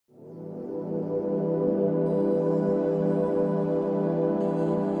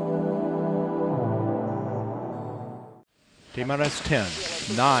T-minus 10,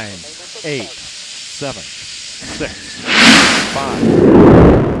 9, 8, 7, 6,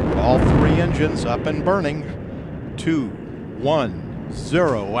 5. All three engines up and burning. 2, 1,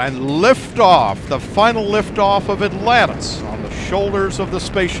 0, and liftoff. The final liftoff of Atlantis on the shoulders of the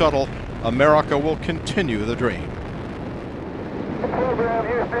space shuttle. America will continue the dream. Program,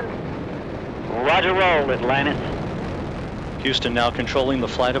 Houston. Roger, roll, Atlantis. Houston now controlling the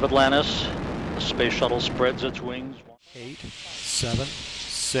flight of Atlantis. The space shuttle spreads its wings. 8, 7,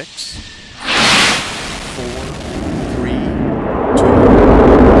 6, 4, 3,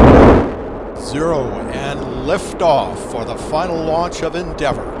 2, 0, and liftoff for the final launch of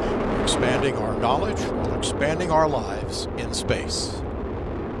Endeavour, expanding our knowledge while expanding our lives in space.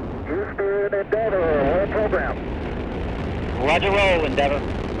 Houston, Endeavour, roll program. Roger, roll, Endeavour.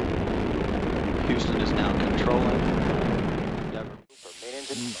 Houston is now controlling. Endeavour.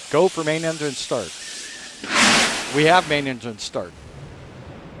 Go for main engine start. We have main engine start.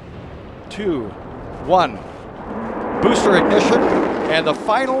 2, 1. Booster ignition and the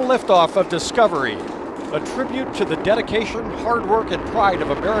final liftoff of Discovery. A tribute to the dedication, hard work, and pride of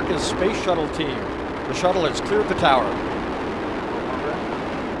America's space shuttle team. The shuttle has cleared the tower.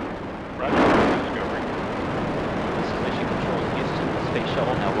 This is Mission Control Houston. The space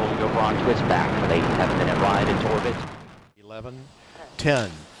shuttle now rolling over onto its back with a 10-minute ride into orbit. 11,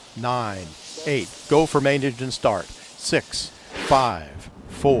 10, 9, 8. Go for main engine start. 6, 5,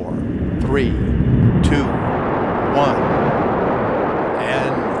 4, 3, 2, 1.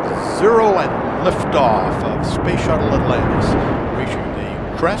 And 0, and liftoff of Space Shuttle Atlantis, reaching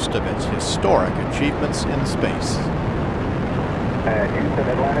the crest of its historic achievements in space. Houston,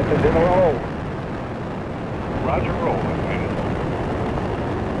 Atlantis is in a roll. Roger, roll, Atlantis.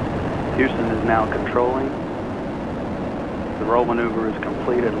 Houston is now controlling. The roll maneuver is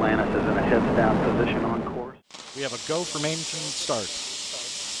complete. Atlantis is in a heads down position on course. We have a go for main engine start.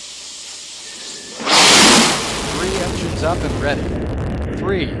 3 engines up and ready.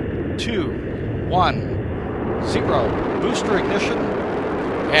 3, 2, 1, 0. Booster ignition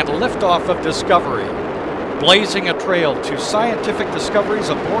and liftoff of Discovery, blazing a trail to scientific discoveries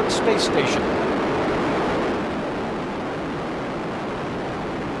aboard space station.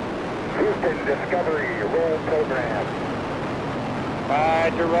 Houston, Discovery, roll program.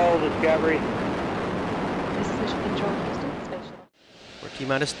 Roger, roll, Discovery. This is Mission Control Houston, Space Shuttle. We're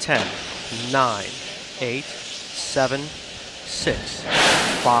T-minus 10, 9, 8, 7, 6,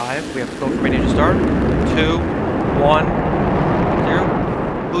 5. We have to go for main engine start. 2, 1,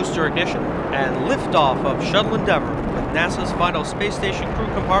 0. Booster ignition and liftoff of Shuttle Endeavour with NASA's final space station crew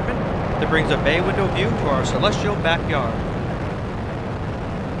compartment that brings a bay window view to our celestial backyard.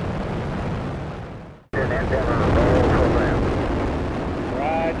 Endeavour, roll program.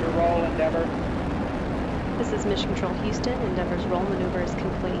 Roger, roll, Endeavour. This is Mission Control Houston. Endeavour's roll maneuver is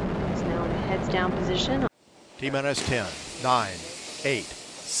complete. It is now in a heads down position. T-minus 10, 9, 8,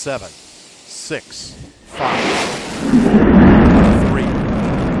 7, 6, 5, 3, 2,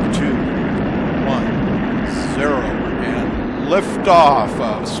 1, 0, and liftoff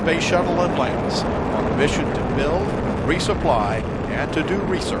of Space Shuttle Atlantis on a mission to build, resupply, and to do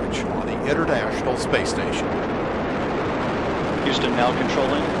research on the International Space Station. Houston now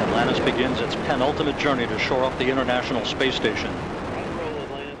controlling. Atlantis begins its penultimate journey to shore up the International Space Station.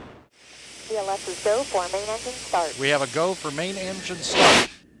 CLS's go for main engine start. We have a go for main engine start.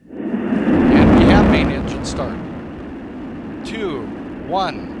 And we have main engine start. 2,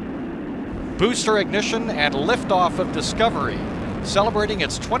 1. Booster ignition and liftoff of Discovery, celebrating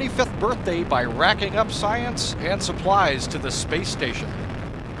its 25th birthday by racking up science and supplies to the space station.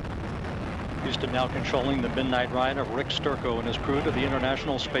 Houston now controlling the midnight ride of Rick Sturko and his crew to the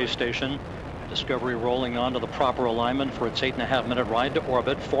International Space Station. Discovery rolling on to the proper alignment for its 8.5-minute ride to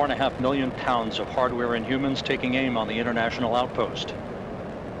orbit. 4.5 million pounds of hardware and humans taking aim on the international outpost.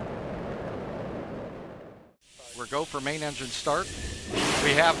 We're go for main engine start.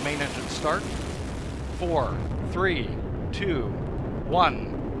 We have main engine start. 4, 3, 2,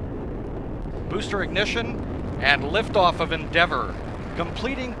 1. Booster ignition and liftoff of Endeavour,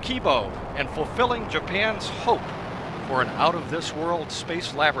 completing Kibo and fulfilling Japan's hope for an out-of-this-world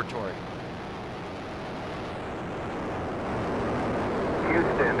space laboratory.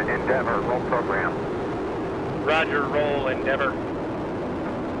 Houston, Endeavour, roll program. Roger, roll, Endeavour.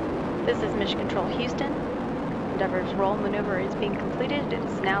 This is Mission Control Houston. Endeavour's roll maneuver is being completed. It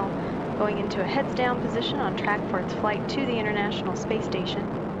is now going into a heads down position on track for its flight to the International Space Station.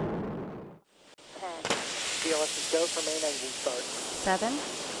 10. CLS's go for main engine start. 7,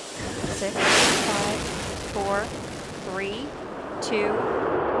 6, 5, 4, 3, 2,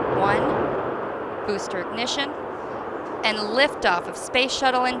 1. Booster ignition and liftoff of Space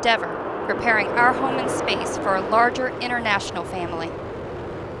Shuttle Endeavour, preparing our home in space for a larger international family.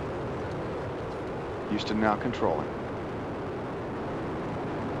 Houston now controlling.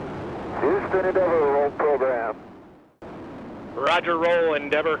 Houston, Endeavour, roll program. Roger, roll,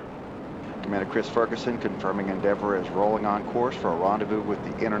 Endeavour. Commander Chris Ferguson confirming Endeavour is rolling on course for a rendezvous with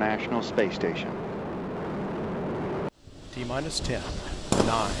the International Space Station. T-minus 10,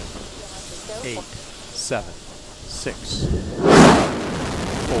 9, 8, 7, 6, 5,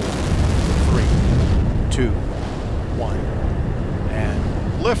 4, 3, 2, 1,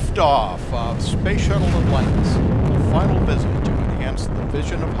 and liftoff of Space Shuttle Atlantis. A final visit to enhance the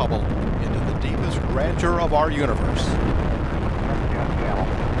vision of Hubble into the deepest grandeur of our universe.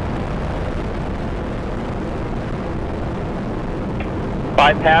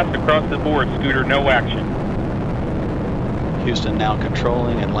 Bypass across the board, Scooter, no action. Houston now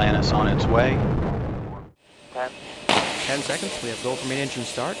controlling, Atlantis on its way. 10 seconds. We have go for main engine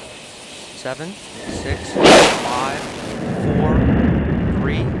start. 7, 6, 5, 4,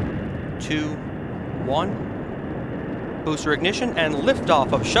 3, 2, 1. Booster ignition and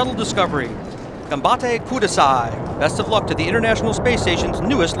liftoff of Shuttle Discovery. Combate Kudasai. Best of luck to the International Space Station's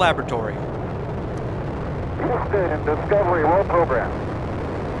newest laboratory. Houston, Discovery, roll program.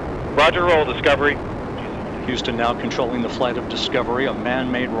 Roger, roll, Discovery. Houston now controlling the flight of Discovery, a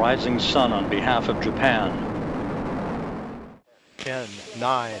man-made rising sun on behalf of Japan. 10,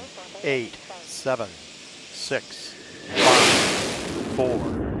 9, 8, 7, 6, 5, 4,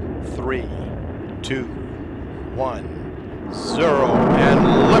 3, 2, 1, 0, and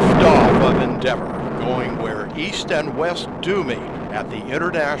liftoff of Endeavour, going where east and west do meet at the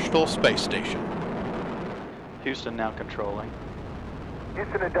International Space Station. Houston now controlling.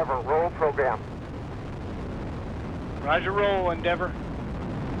 Houston, Endeavour, roll program. Roger, roll, Endeavour.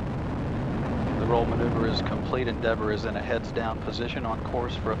 The roll maneuver is complete. Endeavour is in a heads down position on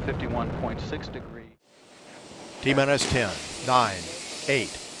course for a 51.6 degree. T-minus 10, 9, 8,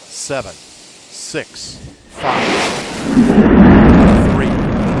 7, 6, 5, 4, 3,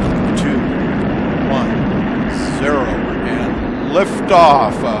 2, 1, 0, and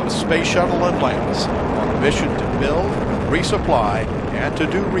liftoff of Space Shuttle Atlantis on a mission to build, resupply, and to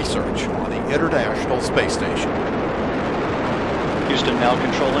do research on the International Space Station. Houston now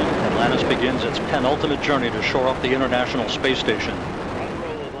controlling. Atlantis begins its penultimate journey to shore up the International Space Station.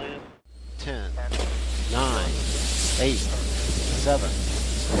 10, 9, 8, 7,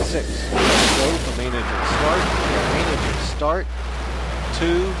 6. Go for main engine start. Main engine start.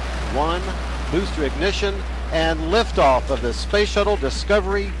 2, 1. Booster ignition and liftoff of the Space Shuttle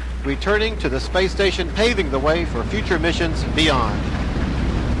Discovery, returning to the space station, paving the way for future missions beyond.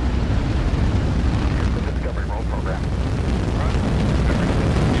 Discovery, roll program.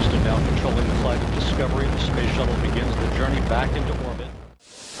 Houston now controlling the flight of Discovery. The space shuttle begins the journey back into orbit.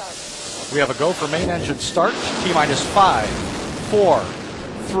 We have a go for main engine start. T-minus 5, 4,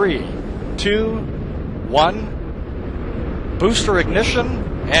 3, 2, 1. Booster ignition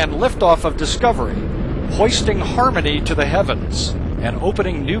and liftoff of Discovery, hoisting harmony to the heavens and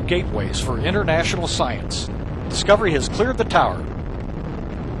opening new gateways for international science. Discovery has cleared the tower.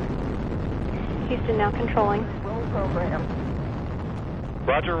 Houston now controlling. Roll program.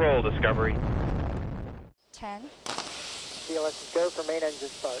 Roger, roll, Discovery. 10, DLS, go for main engine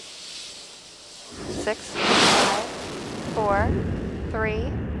start. 6, 5, 4,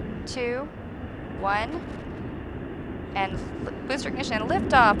 3, 2, 1. And booster ignition and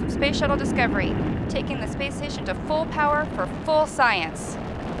liftoff of Space Shuttle Discovery, taking the space station to full power for full science.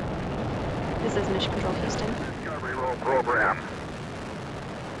 This is Mission Control Houston. Discovery, roll program.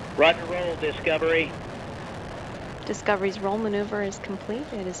 Roger, roll, Discovery. Discovery's roll maneuver is complete.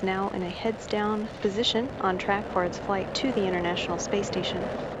 It is now in a heads down position on track for its flight to the International Space Station.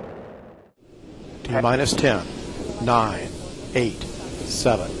 T-minus 10, 9, 8,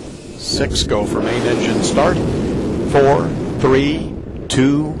 7, 6. Go for main engine start. 4, 3,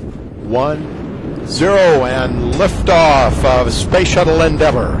 2, 1, 0, and liftoff of Space Shuttle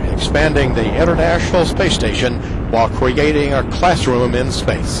Endeavour, expanding the International Space Station while creating a classroom in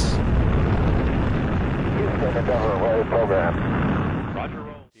space. Houston, Endeavour, roll program. Roger,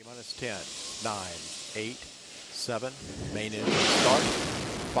 roll. T-minus 10, 9, 8, 7, main engine start.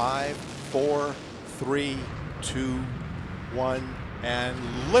 5, 4, 3, 2, 1, and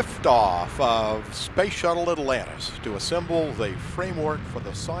liftoff of Space Shuttle Atlantis to assemble the framework for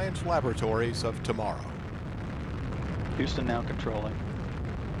the science laboratories of tomorrow. Houston now controlling.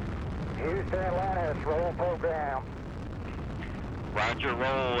 Houston, Atlantis, roll program. Roger,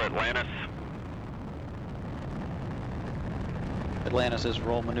 roll, Atlantis. Atlantis'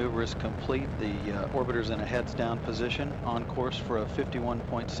 roll maneuver is complete. The orbiter's in a heads down position on course for a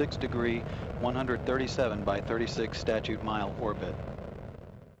 51.6 degree, 137 by 36 statute mile orbit.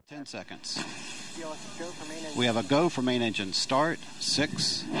 10 seconds. We have a go for main engine start.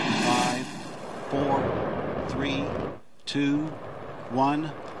 6, 5, 4, 3, 2,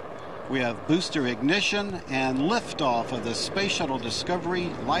 1. We have booster ignition and liftoff of the Space Shuttle Discovery,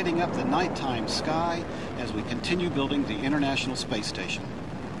 lighting up the nighttime sky as we continue building the International Space Station.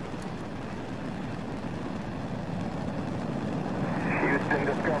 Houston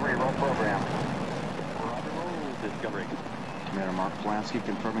Discovery, roll program. Discovery. Commander Mark Polanski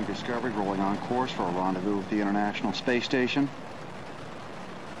confirming Discovery, rolling on course for a rendezvous with the International Space Station.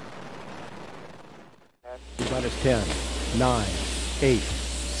 Minus 10, 9, 8,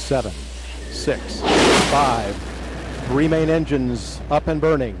 7, 6, 5, 3 main engines up and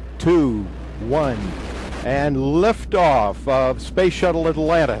burning, 2, 1, and liftoff of Space Shuttle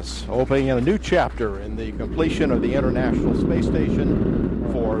Atlantis, opening a new chapter in the completion of the International Space Station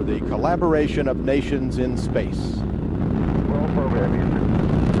for the collaboration of nations in space. Roll program, Houston.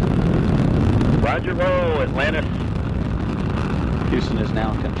 Roger, roll, Atlantis. Houston is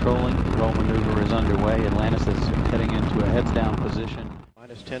now controlling. The roll maneuver is underway. Atlantis is heading into a heads down position.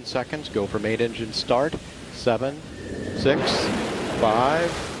 Minus 10 seconds, go for main engine start. 7, 6,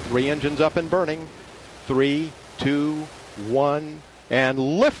 5, 3 engines up and burning. 3, 2, 1, and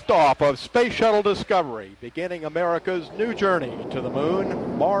liftoff of Space Shuttle Discovery, beginning America's new journey to the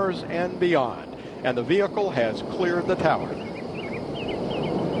moon, Mars, and beyond. And the vehicle has cleared the tower.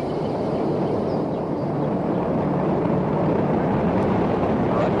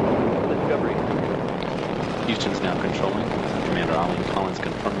 Discovery. Houston's now controlling. Commander Alan Collins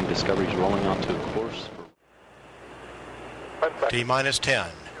confirming Discovery's rolling onto a course. T minus 10,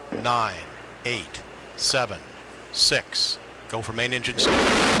 9, 8, 7, 6. Go for main engine start. 4, 2,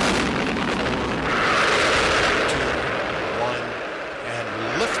 1, and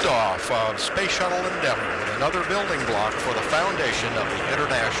liftoff of Space Shuttle Endeavour with another building block for the foundation of the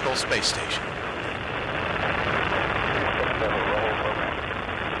International Space Station.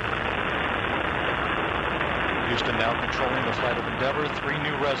 Houston now controlling the flight of Endeavour. 3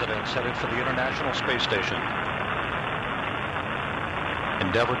 new residents headed for the International Space Station.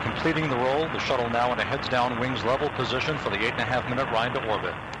 Endeavour completing the roll. The shuttle now in a heads down, wings level position for the 8.5-minute ride to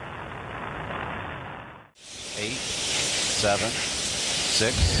orbit. 8, 7,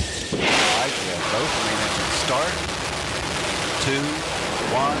 6, 5. We have go for main engine start. 2,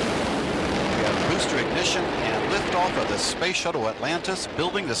 1. We have booster ignition and liftoff of the Space Shuttle Atlantis,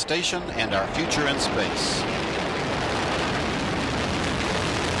 building the station and our future in space.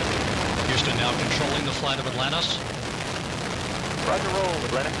 Houston now controlling the flight of Atlantis. Roger, roll,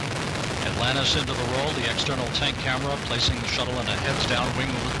 Atlantis. Atlantis into the roll, the external tank camera placing the shuttle in a heads-down,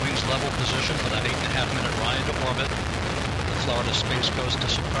 wings level position for that 8.5-minute ride to orbit. The Florida Space Coast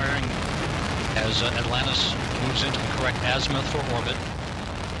disappearing as Atlantis moves into the correct azimuth for orbit.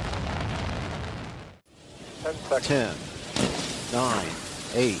 10 seconds. 10, 9,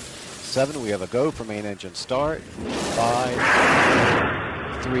 8, 7. We have a go for main engine start.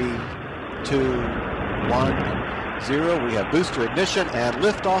 5, 3, 2, 1. 0. We have booster ignition and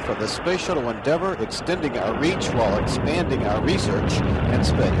liftoff of the Space Shuttle Endeavour, extending our reach while expanding our research in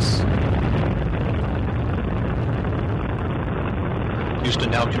space.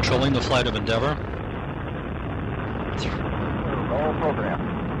 Houston now controlling the flight of Endeavour. Roll program.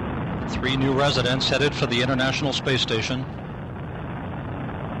 3 new residents headed for the International Space Station.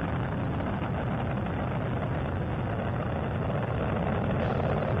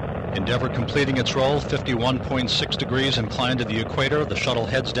 Endeavour completing its roll, 51.6 degrees inclined to the equator. The shuttle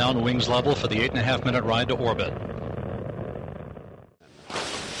heads down, wings level for the 8.5-minute ride to orbit.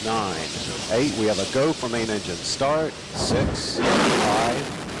 9, 8. We have a go for main engine start. 6, 5,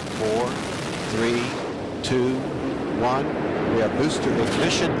 4, 3, 2, 1. We have booster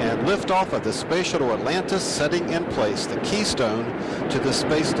ignition and liftoff of the Space Shuttle Atlantis, setting in place the keystone to the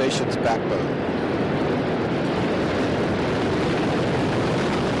space station's backbone.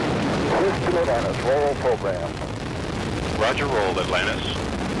 Atlantis, roll program. Roger, roll, Atlantis.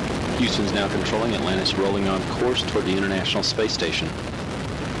 Houston's now controlling. Atlantis rolling on course toward the International Space Station.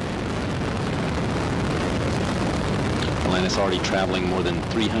 Atlantis already traveling more than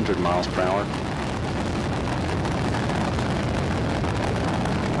 300 miles per hour.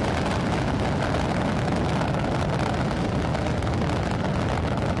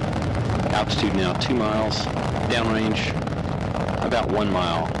 Altitude now 2 miles. Downrange about 1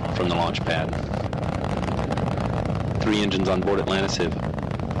 mile from the launch pad. 3 engines on board Atlantis have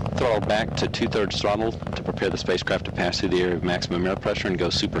throttle back to 2/3 throttle to prepare the spacecraft to pass through the area of maximum air pressure and go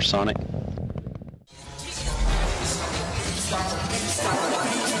supersonic.